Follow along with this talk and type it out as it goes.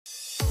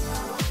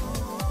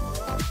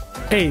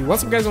Hey,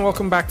 what's up guys, and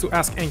welcome back to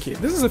askNK.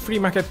 This is a free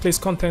marketplace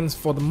content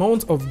for the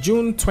month of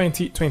June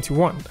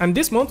 2021, and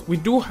this month we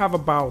do have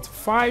about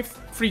 5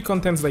 free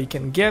contents that you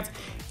can get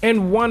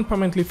and 1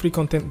 permanently free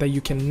content that you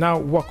can now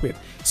work with.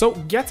 So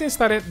getting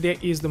started, there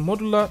is the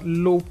modular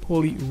low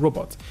poly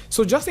robot.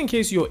 So just in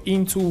case you're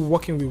into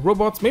working with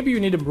robots, maybe you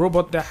need a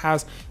robot that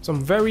has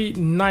some very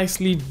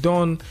nicely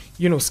done,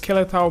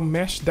 skeletal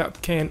mesh that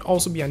can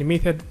also be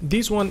animated.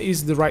 This one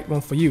is the right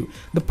one for you.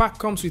 The pack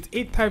comes with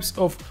 8 types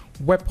of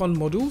weapon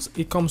modules,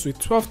 it comes with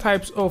 12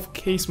 types of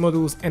case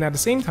modules, and at the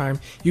same time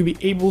you'll be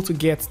able to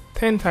get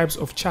 10 types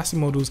of chassis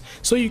modules,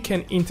 so you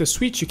can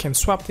interswitch, you can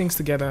swap things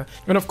together.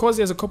 And of course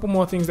there's a couple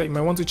more things that you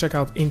might want to check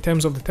out in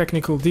terms of the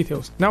technical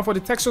details. Now for the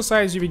texture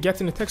size, you'll be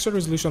getting a texture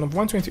resolution of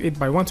 128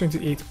 by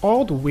 128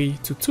 all the way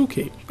to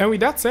 2K. And with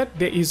that said,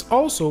 there is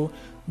also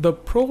the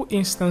Pro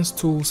Instance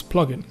Tools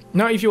plugin.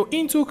 Now if you're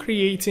into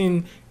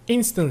creating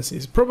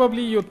instances,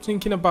 probably you're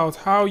thinking about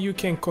how you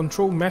can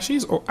control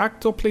meshes or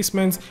actor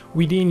placements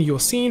within your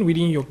scene,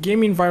 within your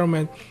game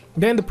environment,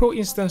 then the Pro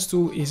Instance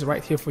tool is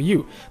right here for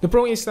you. The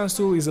Pro Instance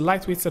tool is a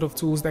lightweight set of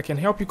tools that can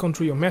help you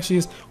control your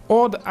meshes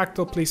or the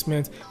actor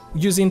placement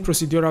using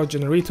procedural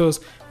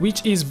generators,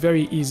 which is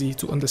very easy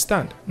to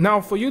understand.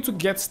 Now for you to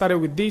get started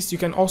with this, you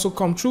can also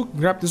come through,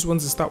 grab this one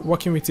to start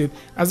working with it,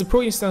 as the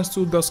Pro Instance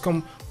tool does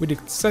come with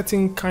a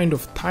certain kind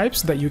of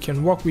types that you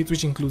can work with,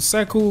 which includes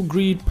circle,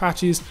 grid,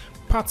 patches,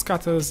 part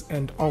scatters,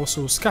 and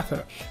also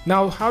scatter.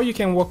 Now how you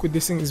can work with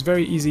this thing is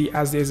very easy,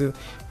 as there's a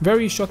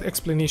very short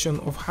explanation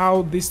of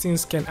how these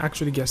things can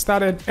actually get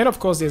started, and of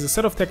course there's a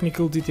set of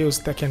technical details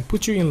that can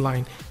put you in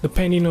line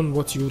depending on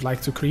what you would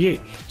like to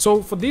create.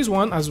 So for this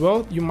one as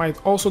well, you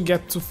might also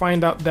get to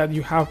find out that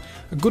you have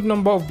a good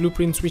number of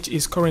blueprints, which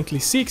is currently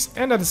 6,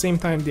 and at the same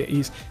time there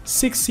is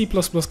 6 C++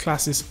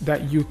 classes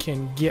that you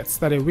can get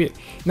started with.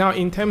 Now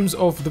in terms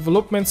of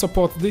development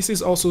support, this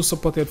is also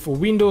supported for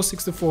Windows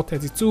 64,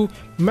 32,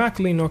 Mac,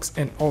 Linux,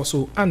 and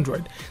also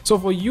Android. So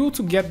for you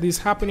to get this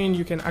happening,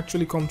 you can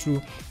actually come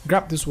through,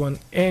 grab this one,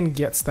 and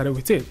get started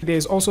with it.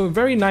 There's also a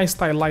very nice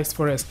stylized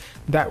forest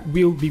that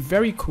will be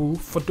very cool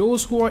for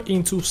those who are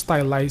into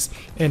stylized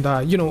and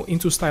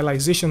into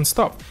stylization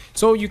stuff.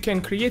 So you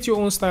can create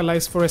your own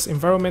stylized forest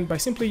environment by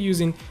simply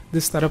using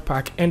this starter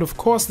pack, and of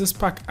course this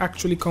pack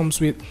actually comes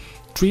with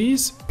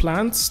trees,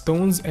 plants,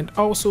 stones, and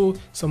also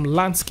some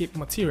landscape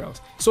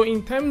materials. So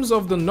in terms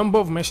of the number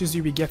of meshes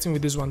you'll be getting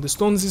with this one, the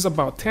stones is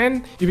about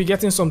 10, you'll be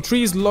getting some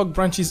trees, log,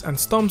 branches, and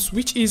stumps,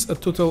 which is a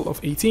total of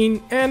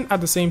 18, and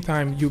at the same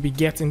time you'll be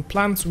getting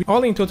plants.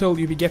 All in total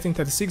you'll be getting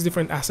 36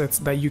 different assets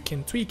that you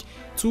can tweak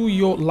to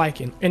your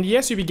liking. And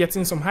yes, you'll be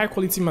getting some high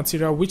quality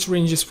material, which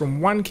ranges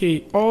from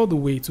 1K all the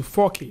way to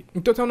 4K.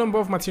 The total number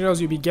of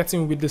materials you'll be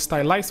getting with the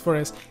stylized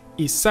forest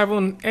is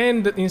 7,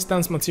 and the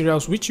instance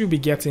materials which you'll be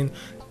getting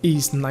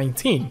is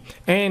 19,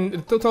 and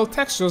the total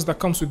textures that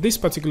comes with this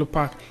particular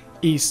pack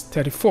is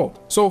 34.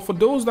 So for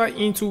those that are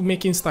into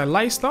making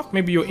stylized stuff,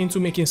 maybe you're into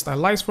making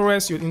stylized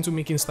forests, you're into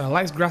making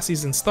stylized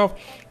grasses and stuff,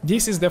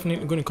 this is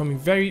definitely going to come in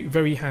very,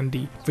 very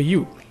handy for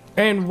you.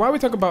 And while we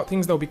talk about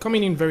things that will be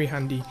coming in very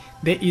handy,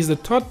 there is the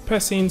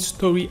third-person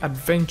story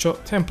adventure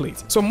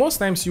template. So most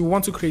times you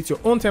want to create your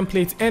own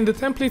template, and the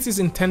template is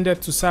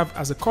intended to serve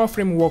as a core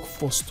framework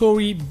for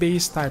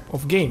story-based type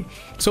of game.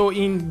 So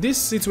in this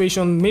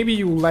situation, maybe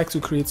you would like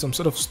to create some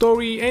sort of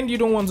story and you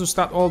don't want to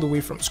start all the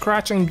way from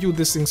scratch and build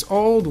these things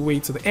all the way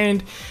to the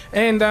end,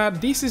 and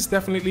this is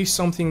definitely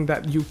something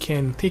that you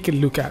can take a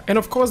look at. And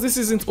of course this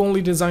isn't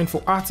only designed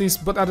for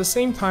artists, but at the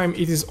same time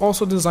it is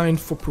also designed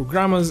for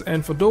programmers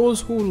and for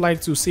those who like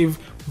to save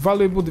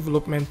valuable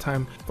development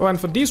time. And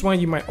for this one,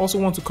 you might also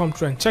want to come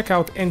through and check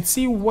out and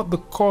see what the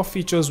core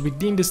features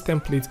within this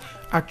template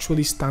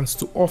actually stands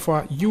to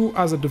offer you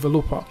as a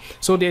developer.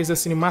 So there is a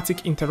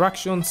cinematic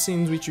interaction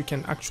scenes which you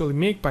can actually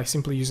make by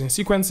simply using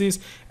sequences,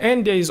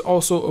 and there is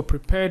also a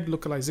prepared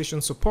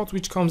localization support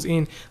which comes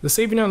in. The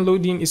saving and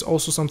loading is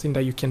also something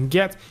that you can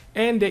get,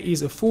 and there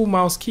is a full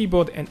mouse,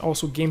 keyboard, and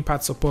also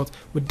gamepad support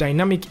with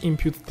dynamic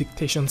input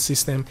dictation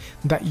system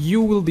that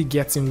you will be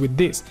getting with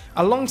this.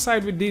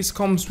 Alongside with this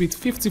comes with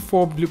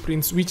 54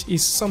 blueprints, which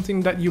is something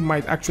that you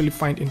might actually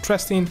find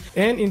interesting.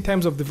 And in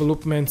terms of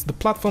development, the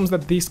platforms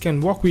that this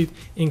can work with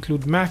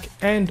include Mac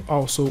and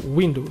also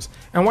Windows.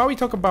 And while we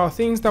talk about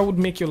things that would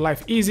make your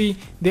life easy,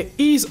 there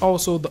is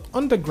also the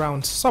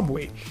Underground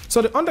Subway.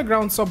 So the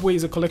Underground Subway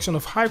is a collection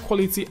of high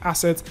quality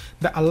assets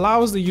that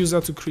allows the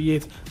user to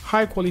create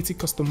high quality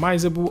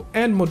customizable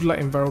and modular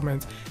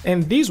environment,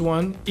 and this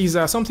one is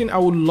something I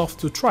would love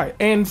to try.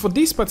 And for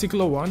this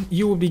particular one,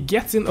 you will be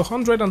getting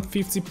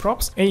 150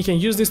 props, and you can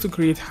use this to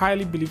create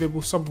highly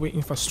believable subway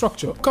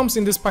infrastructure. What comes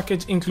in this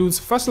package includes,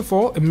 first of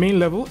all, a main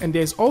level, and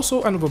there's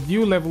also an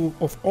overview level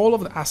of all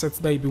of the assets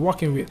that you'll be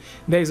working with.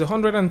 There is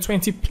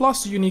 120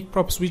 plus unique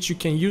props which you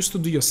can use to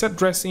do your set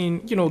dressing,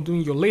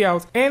 doing your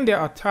layout, and there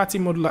are 30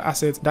 modular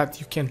assets that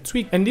you can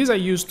tweak, and these are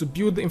used to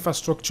build the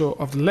infrastructure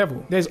of the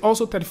level. There's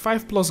also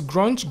 35 plus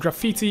grunge,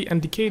 graffiti,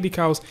 and decay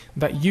decals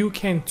that you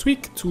can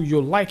tweak to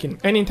your liking.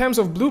 And in terms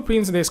of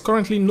blueprints, there's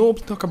currently no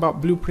talk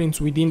about blueprints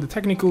within the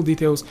technical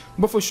details,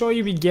 but for sure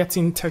you'll be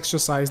getting texture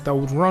texture size that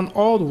would run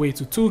all the way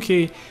to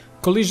 2K.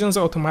 Collisions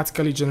are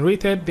automatically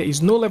generated. There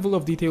is no level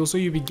of detail, so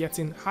you'll be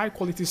getting high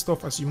quality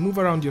stuff as you move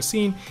around your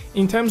scene.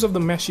 In terms of the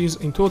meshes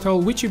in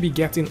total, which you'll be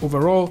getting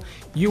overall,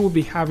 you will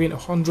be having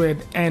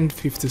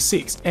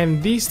 156.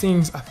 And these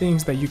things are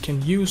things that you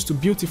can use to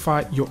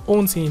beautify your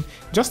own scene,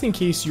 just in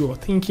case you are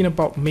thinking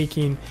about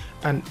making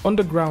an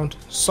underground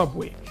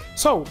subway.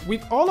 So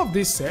with all of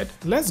this said,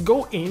 let's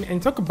go in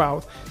and talk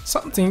about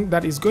something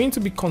that is going to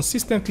be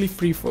consistently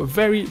free for a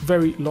very,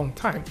 very long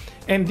time.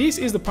 And this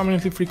is the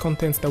permanently free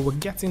content that we're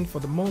getting for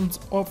the month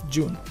of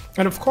June.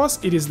 And of course,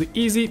 it is the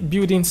Easy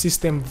Building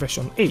System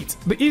version 8.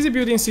 The Easy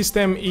Building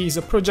System is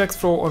a project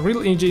for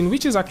Unreal Engine,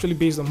 which is actually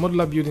based on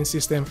Modular building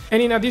system.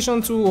 And in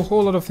addition to a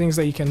whole lot of things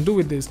that you can do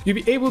with this,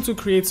 you'll be able to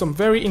create some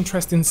very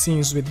interesting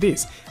scenes with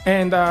this.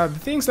 And the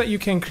things that you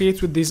can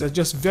create with this are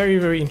just very,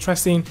 very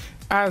interesting.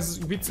 As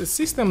with a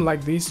system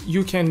like this,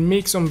 you can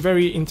make some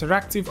very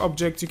interactive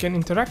objects, you can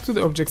interact with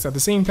the objects at the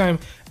same time,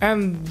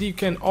 and you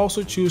can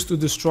also choose to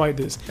destroy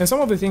this. And some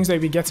of the things that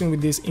you'll be getting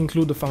with this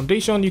include the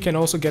foundation. You can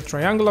also get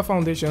triangular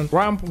foundation,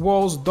 ramp,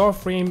 walls, door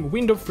frame,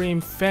 window frame,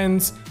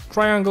 fence,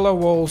 triangular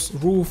walls,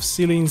 roof,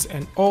 ceilings,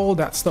 and all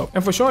that stuff.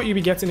 And for sure, you'll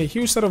be getting a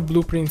huge set of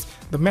blueprints.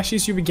 The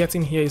meshes you'll be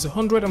getting here is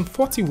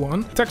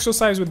 141. Texture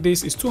size with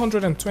this is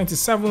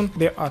 227.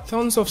 There are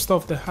tons of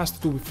stuff that has to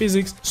do with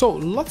physics. So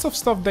lots of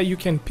stuff that you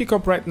can pick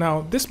up right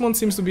now. This month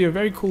seems to be a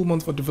very cool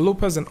month for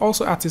developers and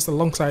also artists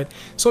alongside.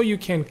 So you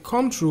can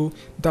come through,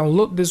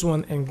 download this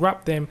one and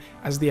grab them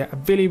as they are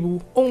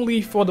available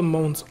only for the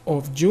month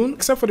of June,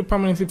 except for the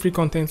permanently free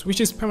content,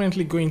 which is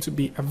permanently going to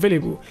be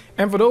available.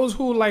 And for those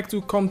who like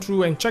to come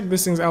through and check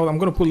these things out, I'm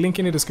going to put a link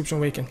in the description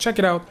where you can check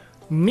it out.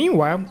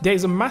 Meanwhile, there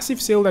is a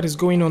massive sale that is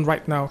going on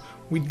right now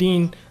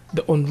within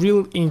the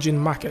Unreal Engine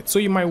market, so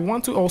you might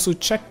want to also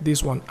check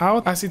this one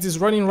out, as it is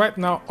running right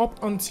now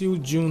up until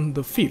June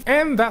the 5th.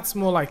 And that's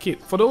more like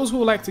it. For those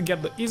who like to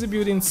get the Easy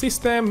Building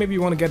System, maybe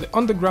you want to get the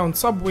underground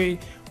subway,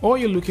 or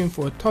you're looking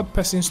for a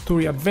third-person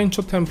story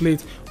adventure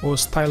template or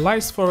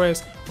stylized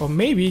forest, or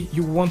maybe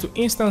you want to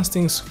instance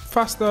things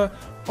faster,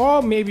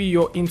 or maybe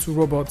you're into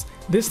robots,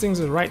 these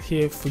things are right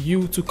here for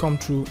you to come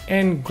through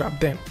and grab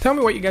them. Tell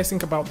me what you guys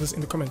think about this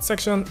in the comment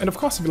section, and of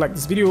course, if you like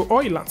this video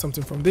or you learned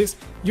something from this,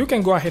 you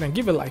can go ahead and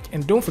give a like,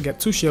 and don't forget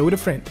to share with a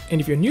friend.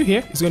 And if you're new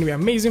here, it's going to be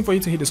amazing for you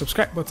to hit the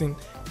subscribe button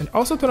and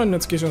also turn on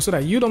notifications so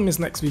that you don't miss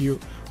next video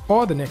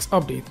or the next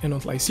update. And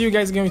until I see you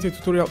guys again with a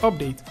tutorial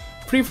update,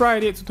 Free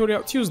Friday,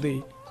 Tutorial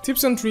Tuesday,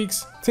 tips and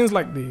tricks, things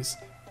like this.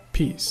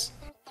 Peace.